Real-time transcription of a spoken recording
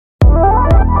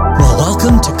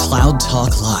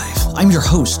Cloud Talk Live. I'm your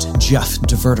host, Jeff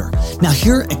DeVerter. Now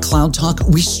here at Cloud Talk,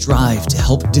 we strive to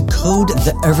help decode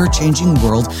the ever-changing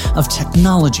world of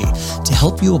technology to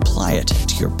help you apply it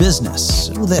to your business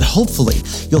so that hopefully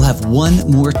you'll have one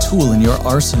more tool in your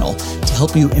arsenal to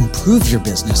help you improve your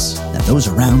business and those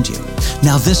around you.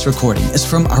 Now this recording is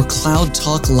from our Cloud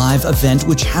Talk Live event,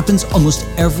 which happens almost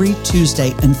every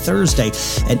Tuesday and Thursday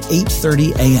at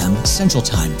 8:30 a.m. Central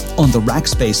Time on the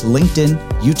Rackspace LinkedIn,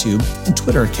 YouTube, and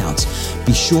Twitter accounts.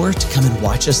 Be sure to come and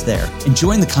watch us there and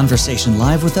join the conversation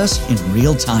live with us in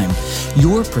real time.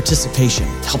 Your participation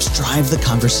helps drive the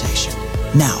conversation.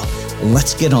 Now,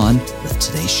 let's get on with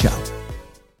today's show.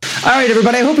 All right,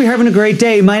 everybody, I hope you're having a great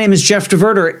day. My name is Jeff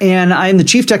DeVerter, and I'm the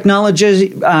Chief Technology,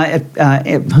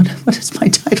 what is my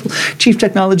title? Chief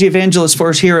Technology Evangelist for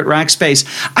us here at Rackspace.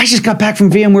 I just got back from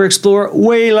VMware Explore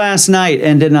way last night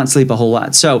and did not sleep a whole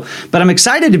lot. But I'm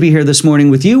excited to be here this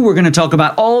morning with you. We're going to talk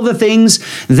about all the things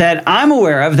that I'm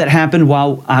aware of that happened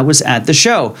while I was at the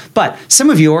show. But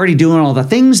some of you are already doing all the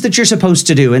things that you're supposed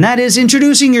to do, and that is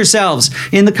introducing yourselves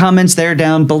in the comments there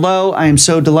down below. I am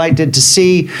so delighted to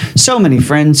see so many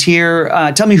friends here.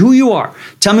 Tell me who you are.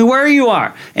 Tell me where you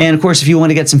are. And of course, if you want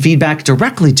to get some feedback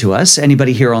directly to us,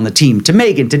 anybody here on the team, to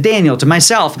Megan, to Daniel, to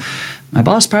myself, my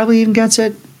boss probably even gets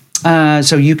it.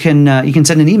 So you can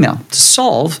send an email to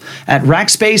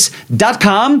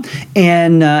solve@rackspace.com,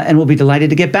 and we'll be delighted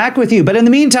to get back with you. But in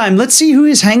the meantime, let's see who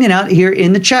is hanging out here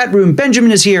in the chat room.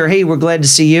 Benjamin is here. Hey, we're glad to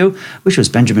see you. Wish it was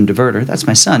Benjamin DeVerter. That's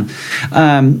my son.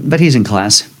 But he's in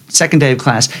class. Second day of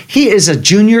class. He is a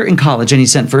junior in college, and he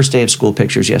sent first day of school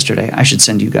pictures yesterday. I should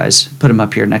send you guys, put him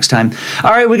up here next time.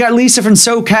 All right, we got Lisa from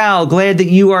SoCal. Glad that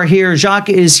you are here. Jacques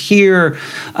is here.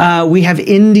 We have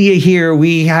India here.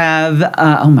 We have,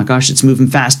 oh my gosh, it's moving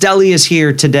fast. Delhi is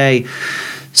here today.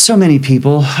 So many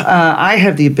people. I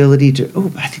have the ability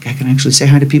to, I think I can actually say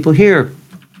hi to people here.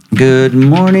 Good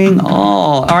morning,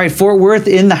 all. All right, Fort Worth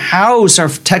in the house, our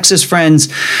Texas friends.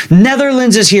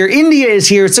 Netherlands is here. India is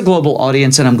here. It's a global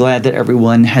audience, and I'm glad that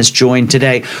everyone has joined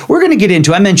today. We're going to get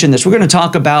into, I mentioned this, we're going to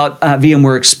talk about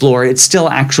VMware Explore. It's still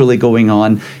actually going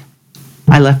on.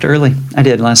 I left early. I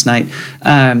did last night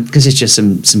because it's just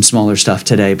some smaller stuff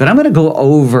today. But I'm going to go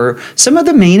over some of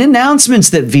the main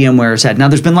announcements that VMware has had. Now,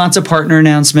 there's been lots of partner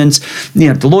announcements. You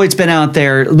know, Deloitte's been out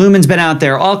there, Lumen's been out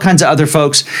there, all kinds of other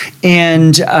folks.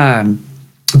 And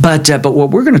But what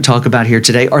we're going to talk about here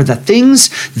today are the things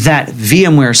that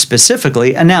VMware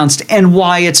specifically announced and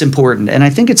why it's important. And I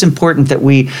think it's important that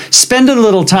we spend a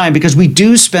little time, because we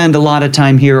do spend a lot of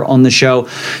time here on the show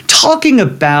talking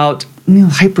about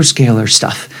hyperscaler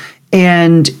stuff.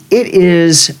 And it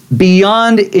is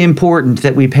beyond important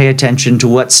that we pay attention to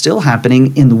what's still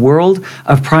happening in the world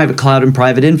of private cloud and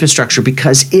private infrastructure,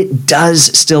 because it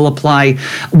does still apply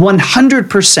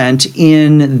 100%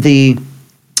 in the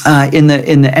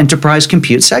enterprise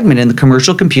compute segment, in the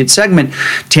commercial compute segment.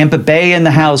 Tampa Bay in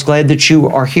the house. Glad that you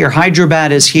are here.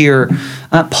 Hyderabad is here.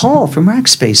 Paul from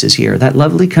Rackspace is here. That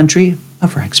lovely country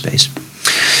of Rackspace.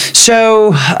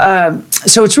 So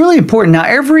it's really important. Now,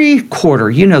 every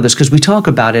quarter, you know this because we talk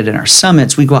about it in our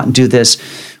summits. We go out and do this.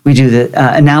 We do the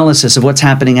analysis of what's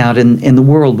happening out in the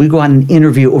world. We go out and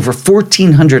interview over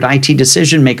 1,400 IT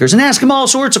decision makers and ask them all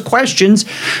sorts of questions,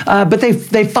 but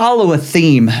they follow a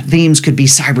theme. Themes could be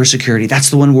cybersecurity. That's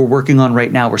the one we're working on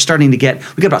right now. We got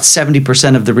about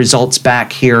 70% of the results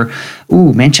back here.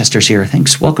 Ooh, Manchester's here.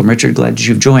 Thanks. Welcome, Richard. Glad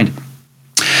you've joined.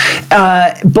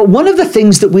 But one of the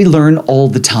things that we learn all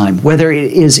the time, whether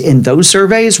it is in those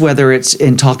surveys, whether it's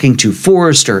in talking to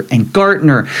Forrester and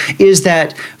Gartner, is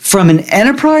that from an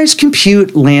enterprise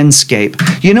compute landscape,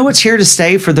 you know what's here to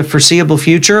stay for the foreseeable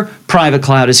future? Private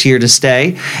cloud is here to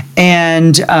stay.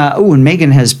 And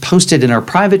Megan has posted in our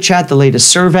private chat the latest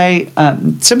survey.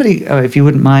 Somebody, if you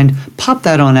wouldn't mind, pop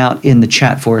that on out in the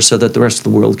chat for us so that the rest of the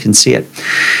world can see it.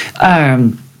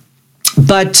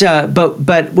 But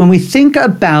when we think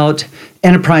about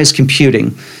enterprise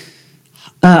computing,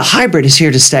 hybrid is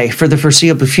here to stay for the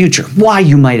foreseeable future. Why,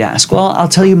 you might ask? Well, I'll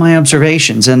tell you my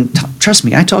observations. And trust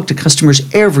me, I talk to customers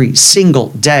every single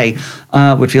day,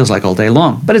 what feels like all day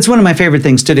long. But it's one of my favorite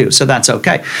things to do, so that's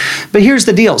okay. But here's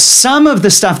the deal. Some of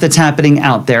the stuff that's happening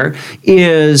out there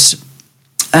is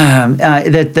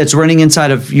that's running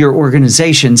inside of your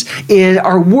organizations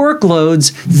are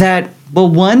workloads that, well,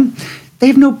 one, they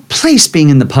have no place being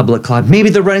in the public cloud. Maybe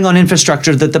they're running on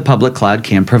infrastructure that the public cloud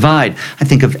can provide. I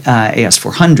think of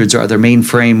AS400s or other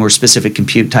mainframe or specific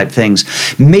compute type things.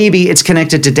 Maybe it's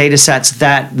connected to data sets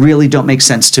that really don't make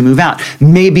sense to move out.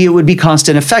 Maybe it would be cost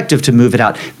ineffective to move it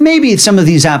out. Maybe some of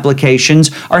these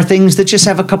applications are things that just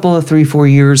have a couple of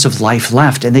 3-4 years of life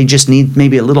left, and they just need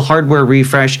maybe a little hardware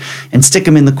refresh and stick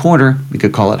them in the corner. We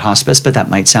could call it hospice, but that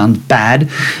might sound bad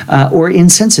or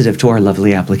insensitive to our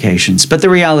lovely applications. But the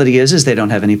reality is they don't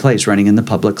have any place running in the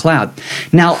public cloud.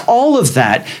 Now, all of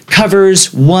that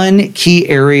covers one key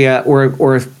area or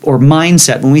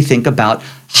mindset when we think about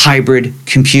hybrid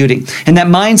computing. And that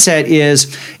mindset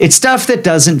is it's stuff that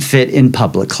doesn't fit in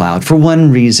public cloud for one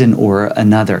reason or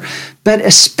another. But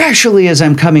especially as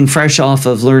I'm coming fresh off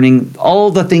of learning all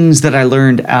the things that I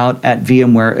learned out at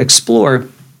VMware Explore,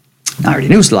 I already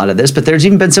knew a lot of this, but there's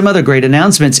even been some other great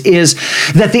announcements, is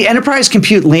that the enterprise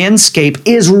compute landscape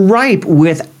is ripe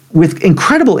with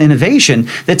incredible innovation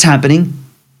that's happening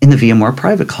in the VMware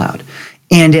private cloud.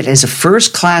 And it is a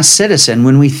first-class citizen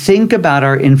when we think about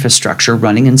our infrastructure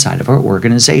running inside of our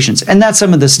organizations. And that's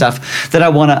some of the stuff that I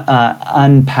want to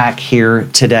unpack here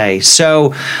today.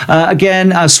 So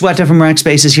again, Sweta from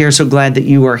Rackspace is here. So glad that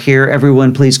you are here.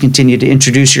 Everyone, please continue to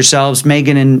introduce yourselves.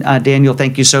 Megan and Daniel,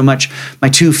 thank you so much. My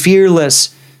two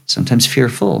fearless, sometimes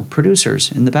fearful producers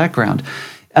in the background.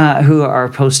 Who are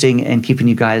posting and keeping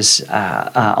you guys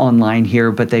online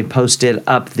here, but they posted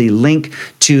up the link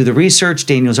to the research.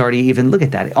 Daniel's already even, look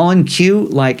at that, on cue,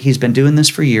 like he's been doing this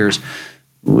for years,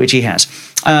 which he has.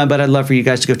 But I'd love for you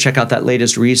guys to go check out that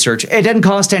latest research. It doesn't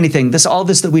cost anything. All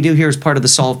this that we do here is part of the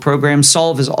Solve program.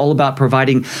 Solve is all about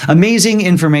providing amazing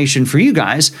information for you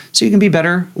guys so you can be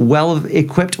better,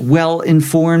 well-equipped,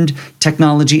 well-informed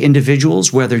technology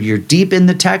individuals, whether you're deep in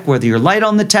the tech, whether you're light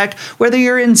on the tech, whether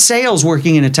you're in sales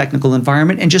working in a technical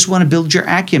environment and just want to build your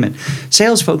acumen.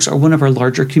 Sales folks are one of our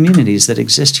larger communities that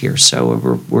exist here,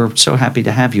 so we're so happy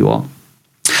to have you all.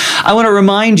 I want to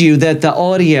remind you that the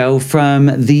audio from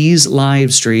these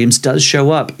live streams does show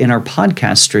up in our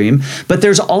podcast stream, but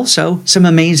there's also some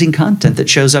amazing content that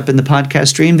shows up in the podcast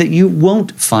stream that you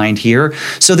won't find here.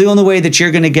 So the only way that you're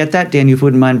going to get that, Dan, if you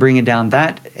wouldn't mind bringing down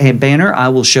that banner, I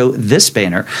will show this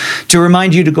banner to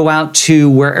remind you to go out to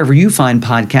wherever you find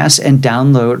podcasts and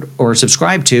download or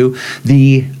subscribe to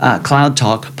the Cloud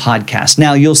Talk podcast.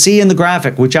 Now, you'll see in the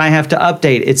graphic, which I have to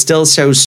update, it still shows